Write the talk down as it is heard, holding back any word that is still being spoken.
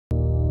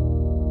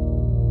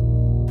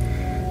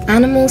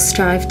Animals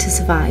strive to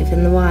survive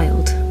in the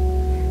wild.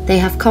 They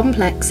have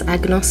complex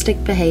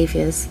agnostic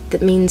behaviours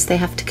that means they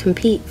have to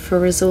compete for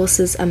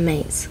resources and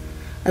mates,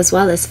 as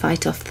well as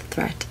fight off the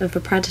threat of a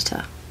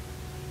predator.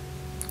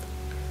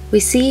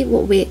 We see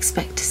what we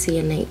expect to see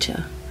in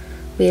nature.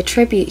 We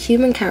attribute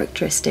human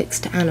characteristics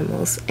to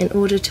animals in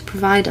order to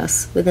provide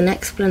us with an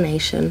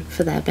explanation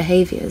for their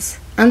behaviours.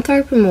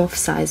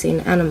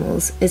 Anthropomorphising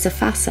animals is a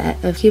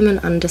facet of human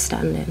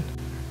understanding.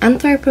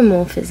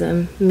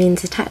 Anthropomorphism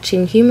means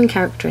attaching human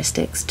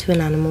characteristics to an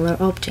animal or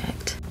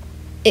object.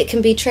 It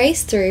can be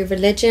traced through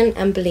religion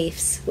and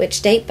beliefs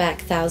which date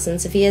back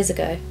thousands of years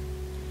ago.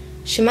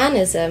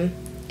 Shamanism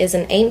is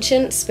an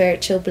ancient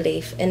spiritual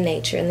belief in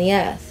nature and the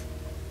earth.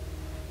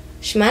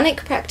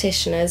 Shamanic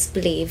practitioners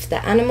believe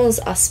that animals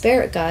are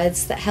spirit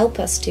guides that help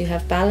us to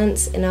have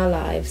balance in our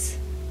lives.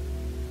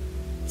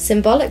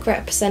 Symbolic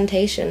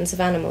representations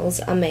of animals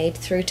are made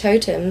through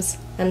totems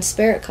and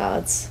spirit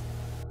cards.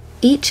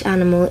 Each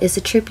animal is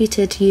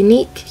attributed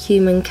unique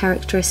human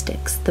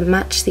characteristics that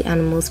match the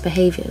animal's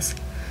behaviours,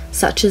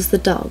 such as the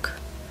dog.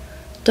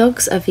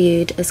 Dogs are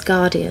viewed as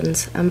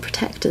guardians and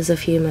protectors of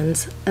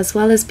humans, as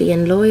well as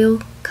being loyal,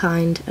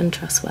 kind and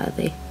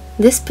trustworthy.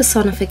 This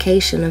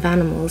personification of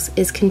animals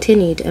is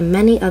continued in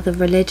many other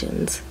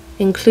religions,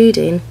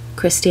 including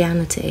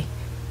Christianity.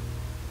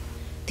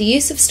 The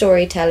use of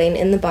storytelling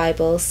in the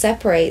Bible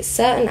separates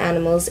certain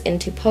animals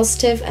into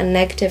positive and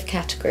negative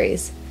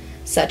categories,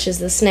 such as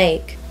the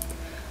snake.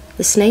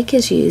 The snake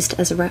is used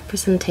as a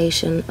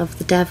representation of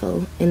the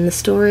devil in the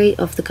story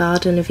of the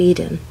Garden of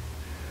Eden.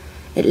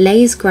 It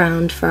lays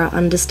ground for our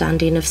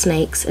understanding of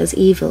snakes as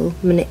evil,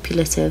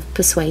 manipulative,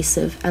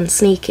 persuasive, and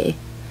sneaky.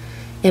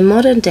 In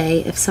modern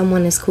day, if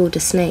someone is called a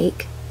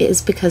snake, it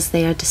is because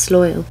they are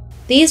disloyal.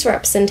 These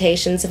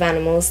representations of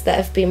animals that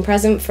have been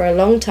present for a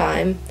long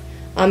time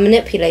are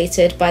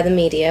manipulated by the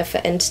media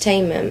for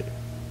entertainment.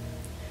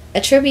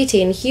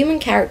 Attributing human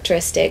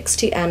characteristics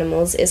to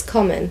animals is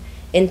common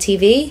in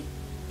TV,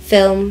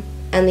 film,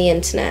 and the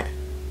internet.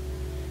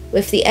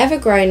 With the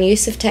ever-growing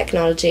use of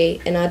technology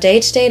in our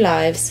day-to-day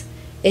lives,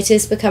 it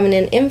is becoming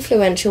an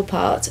influential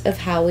part of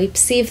how we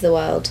perceive the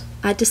world.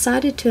 I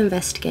decided to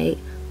investigate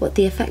what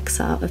the effects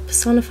are of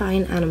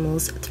personifying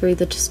animals through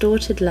the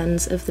distorted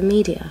lens of the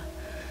media.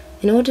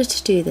 In order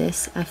to do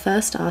this, I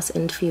first asked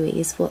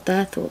interviewees what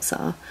their thoughts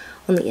are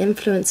on the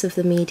influence of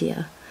the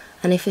media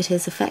and if it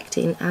is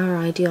affecting our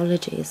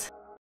ideologies.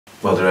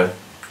 Well, there are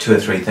two or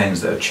three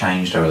things that have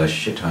changed our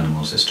relationship to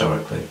animals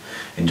historically.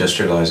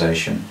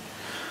 Industrialisation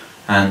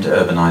and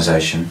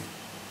urbanisation,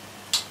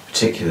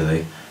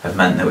 particularly, have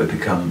meant that we've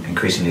become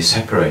increasingly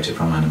separated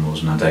from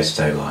animals in our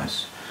day-to-day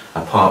lives,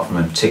 apart from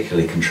in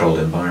particularly controlled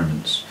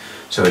environments.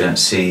 So we don't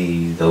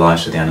see the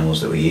lives of the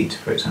animals that we eat,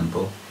 for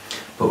example,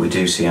 but we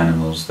do see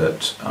animals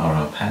that are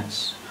our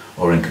pets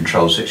or in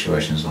controlled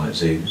situations like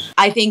zoos.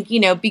 I think,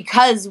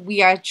 because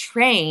we are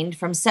trained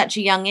from such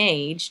a young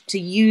age to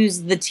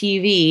use the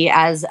TV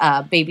as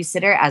a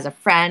babysitter, as a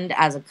friend,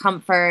 as a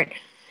comfort,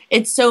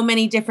 it's so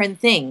many different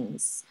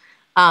things.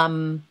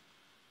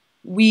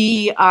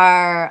 We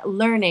are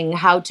learning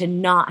how to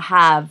not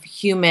have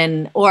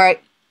human or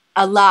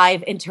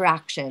alive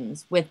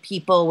interactions with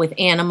people, with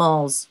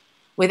animals,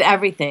 with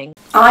everything.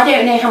 I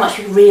don't know how much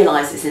we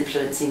realise it's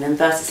influencing them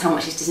versus how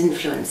much it is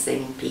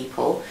influencing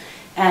people.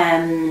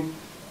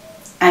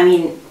 I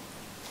mean,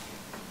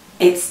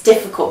 it's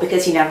difficult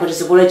because, I've got a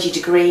zoology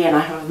degree and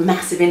I have a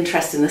massive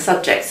interest in the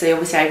subject, so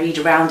obviously I read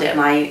around it and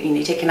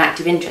I take an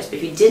active interest. But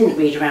if you didn't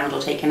read around or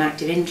take an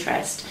active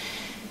interest,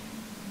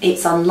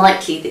 it's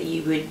unlikely that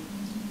you would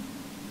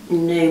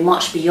know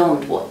much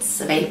beyond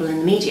what's available in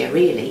the media,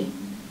 really,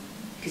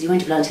 because you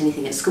won't have learnt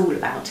anything at school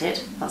about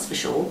it, that's for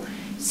sure.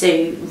 So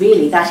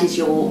really that is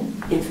your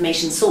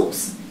information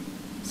source.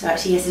 So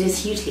actually, yes, it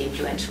is hugely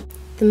influential.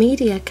 The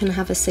media can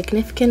have a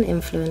significant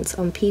influence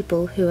on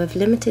people who have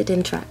limited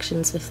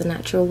interactions with the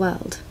natural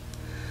world.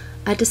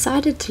 I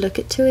decided to look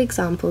at two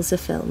examples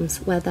of films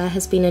where there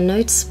has been a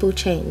noticeable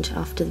change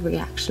after the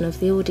reaction of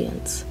the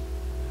audience.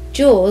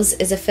 Jaws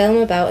is a film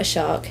about a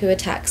shark who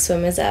attacks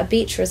swimmers at a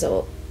beach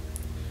resort.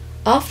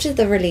 After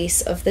the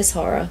release of this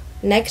horror,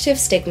 negative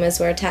stigmas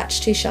were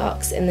attached to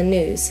sharks in the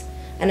news,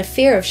 and a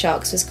fear of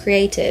sharks was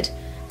created,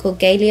 called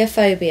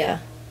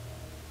galeophobia.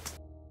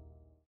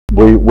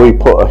 We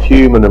put a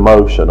human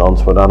emotion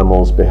onto an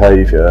animal's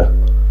behaviour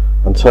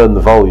and turn the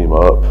volume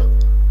up,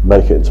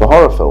 make it into a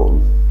horror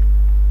film,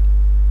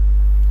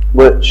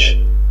 which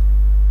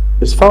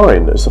is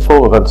fine. It's a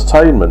form of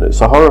entertainment,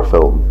 it's a horror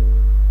film,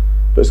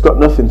 but it's got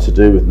nothing to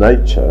do with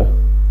nature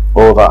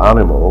or that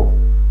animal.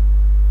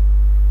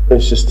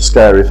 It's just a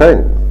scary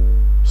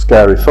thing,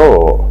 scary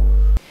thought.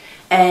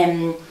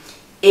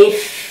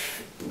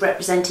 If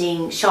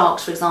representing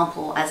sharks, for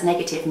example, as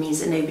negative means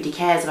that nobody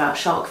cares about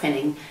shark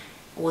finning,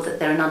 or that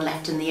there are none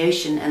left in the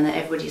ocean and that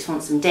everybody just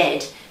wants them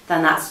dead,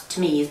 then that,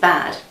 to me, is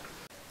bad.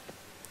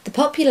 The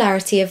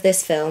popularity of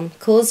this film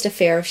caused a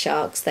fear of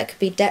sharks that could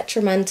be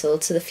detrimental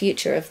to the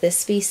future of this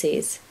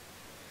species,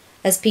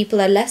 as people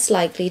are less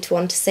likely to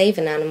want to save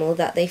an animal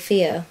that they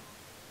fear.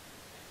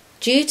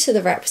 Due to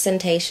the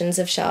representations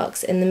of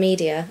sharks in the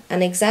media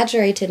and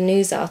exaggerated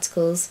news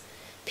articles,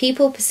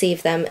 people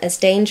perceive them as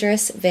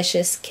dangerous,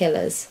 vicious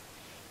killers,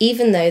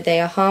 even though they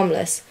are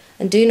harmless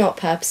and do not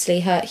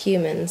purposely hurt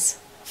humans.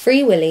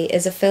 Free Willy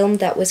is a film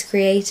that was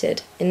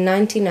created in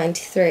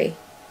 1993.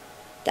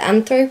 The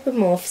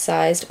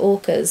anthropomorphised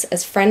orcas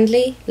as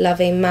friendly,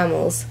 loving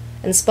mammals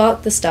and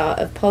sparked the start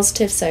of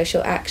positive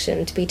social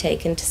action to be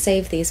taken to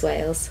save these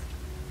whales.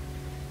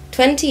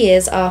 20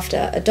 years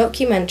after, a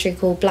documentary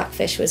called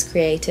Blackfish was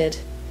created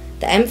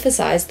that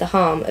emphasised the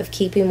harm of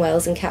keeping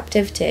whales in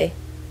captivity.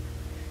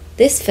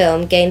 This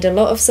film gained a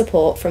lot of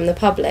support from the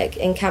public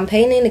in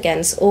campaigning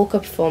against orca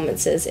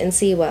performances in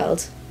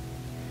SeaWorld.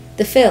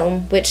 The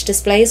film, which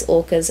displays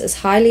orcas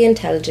as highly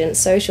intelligent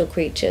social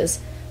creatures,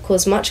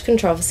 caused much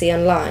controversy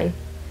online.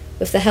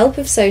 With the help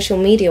of social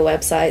media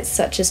websites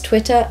such as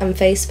Twitter and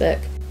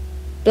Facebook,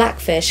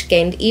 Blackfish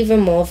gained even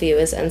more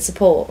viewers and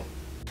support.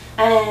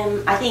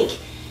 I think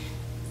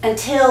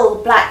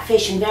until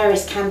Blackfish and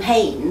various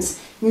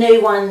campaigns, no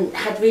one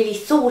had really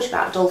thought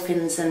about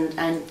dolphins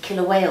and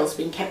killer whales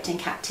being kept in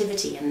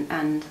captivity,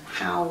 and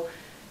how,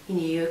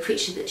 you know, a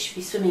creature that should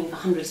be swimming for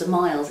hundreds of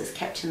miles is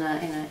kept in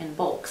a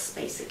box,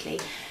 basically.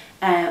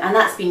 And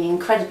that's been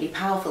incredibly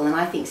powerful, and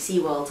I think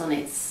SeaWorld's on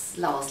its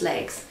last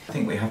legs. I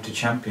think we have to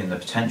champion the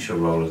potential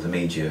role of the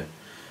media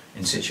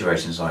in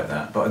situations like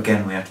that, but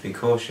again we have to be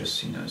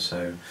cautious, you know.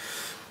 So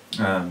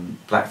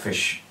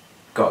Blackfish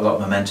got a lot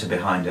of momentum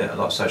behind it, a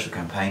lot of social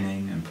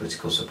campaigning and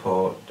political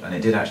support, and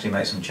it did actually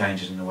make some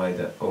changes in the way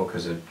that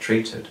orcas are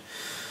treated.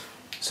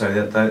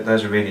 So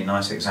those are really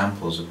nice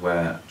examples of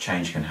where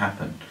change can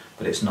happen,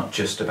 but it's not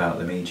just about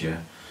the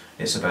media,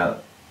 it's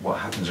about what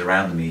happens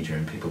around the media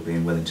and people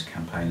being willing to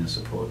campaign and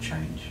support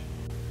change.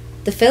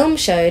 The film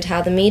showed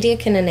how the media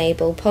can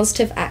enable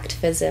positive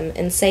activism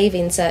in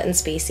saving certain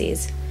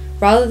species,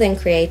 rather than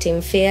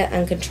creating fear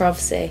and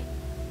controversy.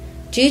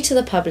 Due to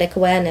the public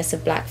awareness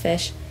of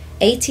Blackfish,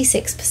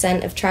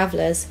 86% of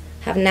travellers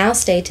have now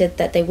stated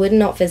that they would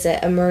not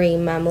visit a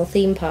marine mammal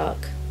theme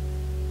park.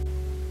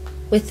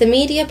 With the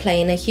media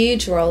playing a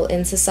huge role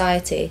in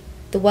society,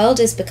 the world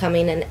is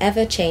becoming an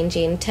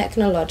ever-changing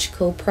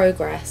technological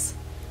progress,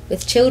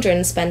 with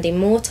children spending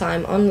more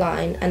time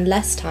online and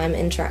less time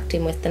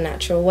interacting with the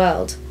natural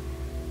world.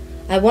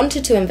 I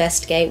wanted to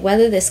investigate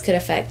whether this could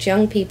affect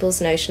young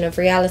people's notion of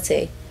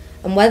reality,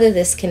 and whether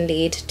this can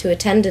lead to a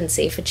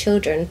tendency for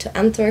children to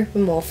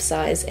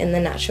anthropomorphise in the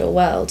natural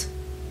world.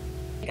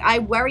 I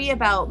worry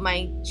about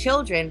my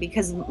children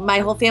because my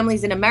whole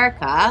family's in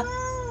America,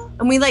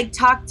 and we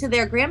talk to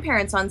their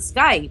grandparents on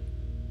Skype.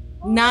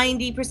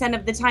 90%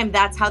 of the time,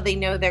 that's how they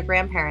know their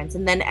grandparents.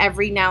 And then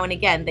every now and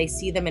again, they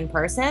see them in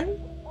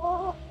person.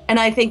 And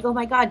I think, oh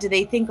my God, do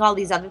they think all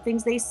these other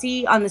things they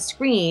see on the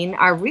screen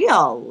are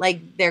real?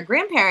 Like their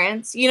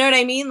grandparents, you know what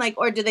I mean?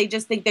 Or do they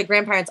just think their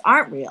grandparents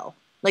aren't real,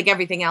 like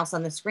everything else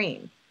on the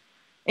screen?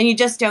 And you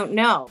just don't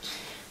know.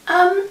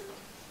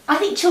 I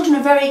think children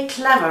are very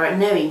clever at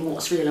knowing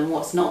what's real and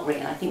what's not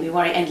real. I think we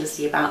worry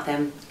endlessly about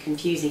them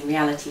confusing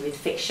reality with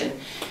fiction.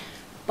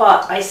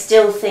 But I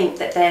still think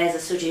that there's a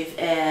sort of,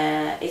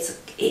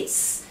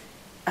 it's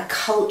a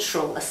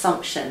cultural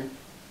assumption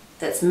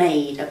that's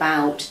made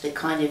about the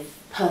kind of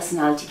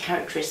personality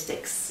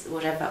characteristics,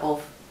 whatever,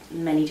 of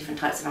many different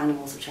types of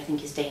animals, which I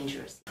think is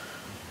dangerous.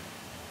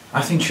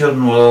 I think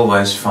children will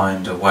always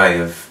find a way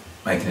of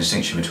making a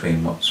distinction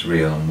between what's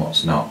real and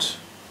what's not.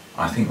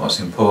 I think what's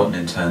important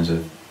in terms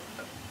of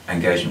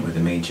engagement with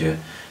the media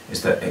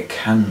is that it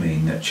can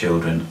mean that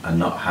children are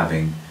not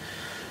having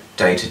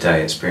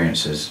day-to-day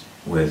experiences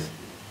with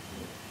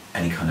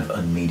any kind of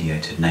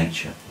unmediated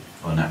nature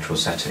or natural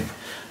setting,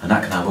 and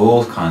that can have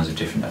all kinds of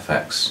different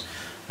effects.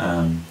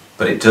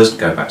 But it does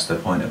go back to the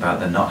point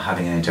about them not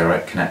having any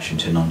direct connection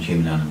to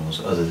non-human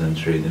animals other than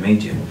through the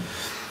medium.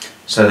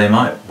 So they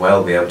might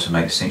well be able to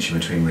make a distinction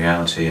between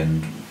reality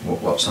and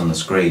what's on the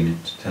screen in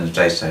terms of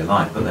day-to-day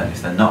life, but then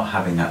if they're not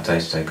having that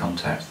day-to-day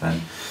contact,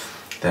 then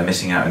they're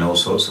missing out in all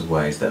sorts of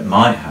ways that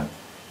might have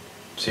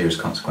serious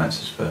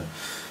consequences for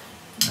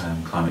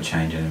climate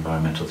change and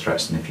environmental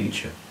threats in the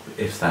future,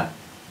 if that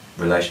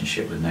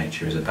relationship with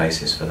nature is a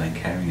basis for then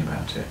caring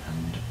about it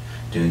and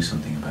doing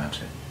something about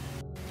it.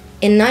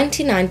 In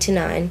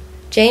 1999,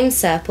 James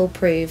Serpell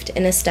proved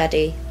in a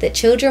study that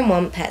children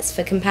want pets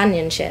for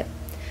companionship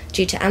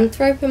due to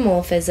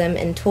anthropomorphism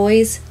in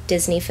toys,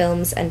 Disney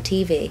films and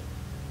TV.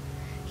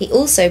 He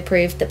also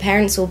proved that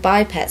parents will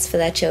buy pets for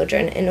their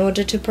children in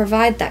order to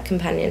provide that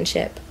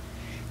companionship.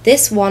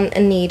 This want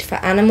and need for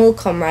animal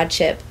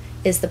comradeship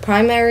is the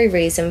primary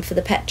reason for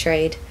the pet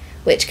trade,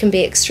 which can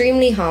be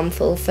extremely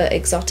harmful for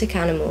exotic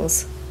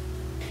animals.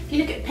 If you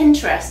look at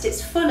Pinterest,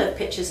 it's full of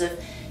pictures of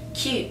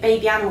cute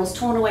baby animals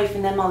torn away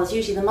from their mothers.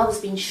 Usually the mother's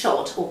been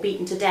shot or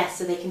beaten to death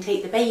so they can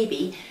take the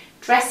baby,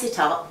 dress it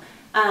up,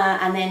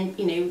 and then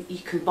you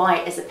can buy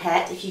it as a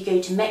pet. If you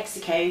go to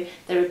Mexico,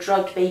 there are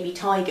drugged baby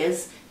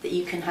tigers that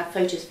you can have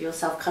photos of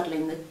yourself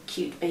cuddling the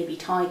cute baby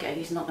tiger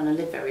who's not going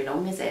to live very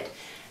long, is it?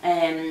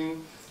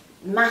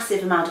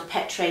 massive amount of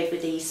pet trade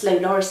with the slow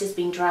lorises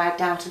being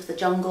dragged out of the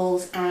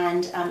jungles,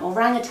 and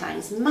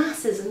orangutans,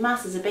 masses and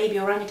masses of baby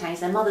orangutans.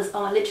 Their mothers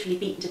are literally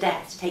beaten to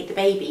death to take the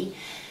baby,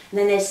 and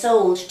then they're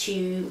sold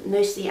to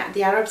mostly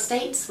the Arab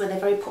states where they're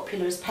very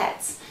popular as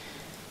pets,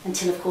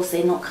 until of course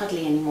they're not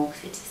cuddly anymore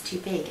because it's too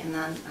big, and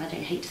then I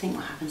don't hate to think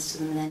what happens to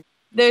them then.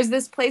 There's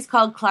this place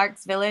called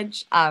Clark's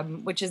Village,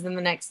 which is in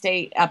the next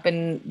state up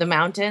in the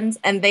mountains,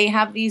 and they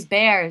have these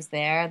bears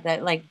there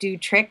that like do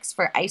tricks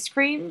for ice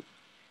cream.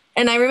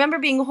 And I remember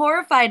being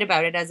horrified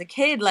about it as a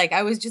kid. Like,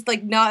 I was just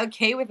like not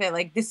okay with it.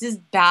 Like, this is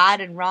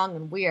bad and wrong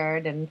and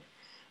weird.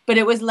 But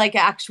it was like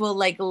actual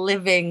like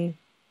living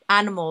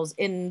animals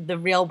in the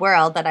real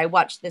world that I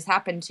watched this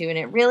happen to, and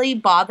it really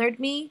bothered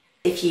me.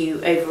 If you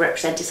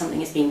overrepresented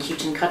something as being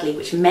cute and cuddly,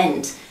 which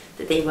meant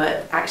that they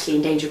were actually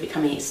in danger of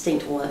becoming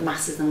extinct, or that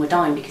masses of them were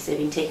dying because they're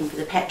being taken for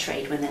the pet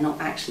trade when they're not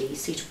actually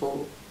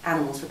suitable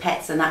animals for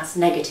pets, and that's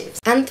negative.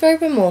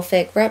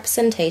 Anthropomorphic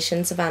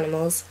representations of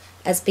animals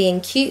as being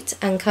cute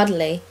and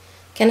cuddly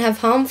can have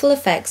harmful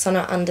effects on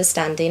our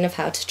understanding of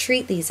how to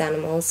treat these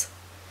animals.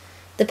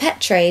 The pet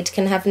trade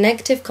can have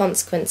negative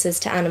consequences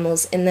to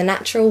animals in the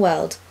natural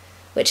world,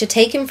 which are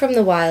taken from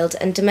the wild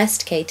and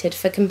domesticated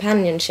for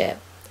companionship,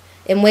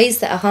 in ways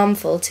that are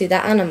harmful to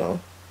that animal.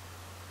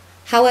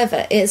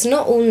 However, it is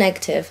not all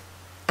negative.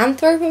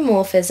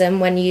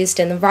 Anthropomorphism, when used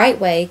in the right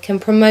way, can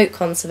promote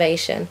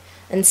conservation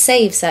and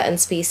save certain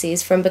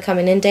species from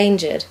becoming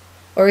endangered,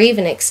 or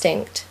even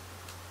extinct.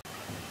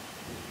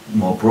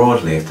 More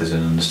broadly, if there's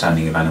an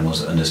understanding of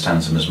animals that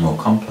understands them as more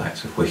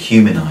complex, if we're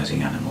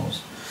humanising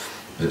animals,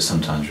 as it's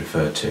sometimes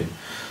referred to,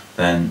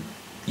 then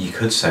you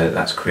could say that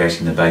that's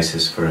creating the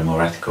basis for a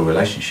more ethical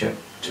relationship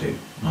to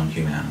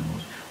non-human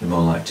animals. We're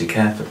more likely to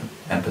care for them,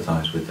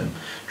 empathise with them,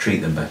 treat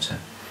them better.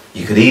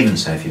 You could even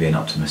say, if you're being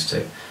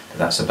optimistic, that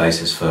that's a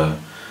basis for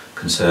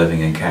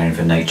conserving and caring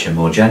for nature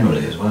more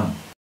generally as well.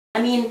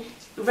 I mean,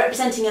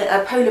 representing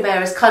a polar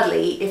bear as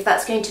cuddly, if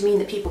that's going to mean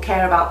that people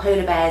care about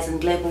polar bears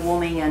and global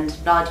warming and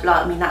blah blah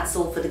blah, I mean, that's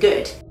all for the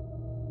good.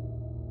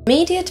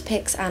 Media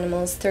depicts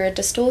animals through a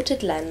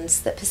distorted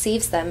lens that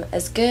perceives them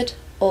as good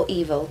or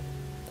evil.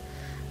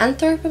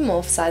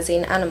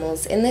 Anthropomorphizing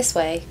animals in this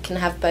way can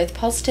have both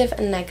positive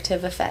and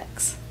negative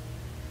effects.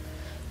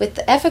 With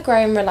the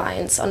ever-growing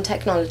reliance on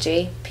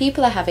technology,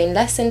 people are having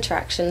less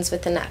interactions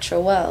with the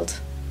natural world.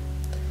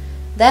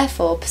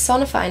 Therefore,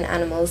 personifying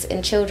animals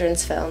in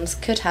children's films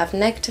could have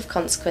negative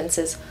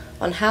consequences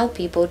on how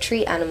people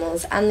treat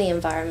animals and the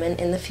environment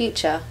in the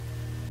future.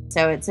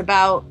 So it's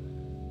about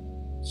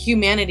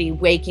humanity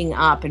waking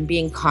up and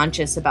being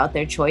conscious about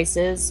their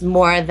choices,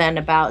 more than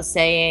about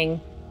saying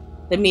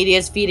the media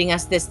is feeding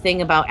us this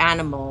thing about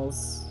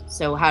animals,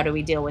 so how do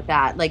we deal with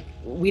that? Like,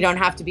 we don't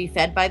have to be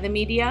fed by the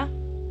media.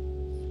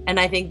 And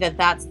I think that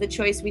that's the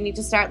choice we need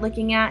to start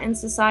looking at in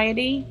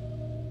society.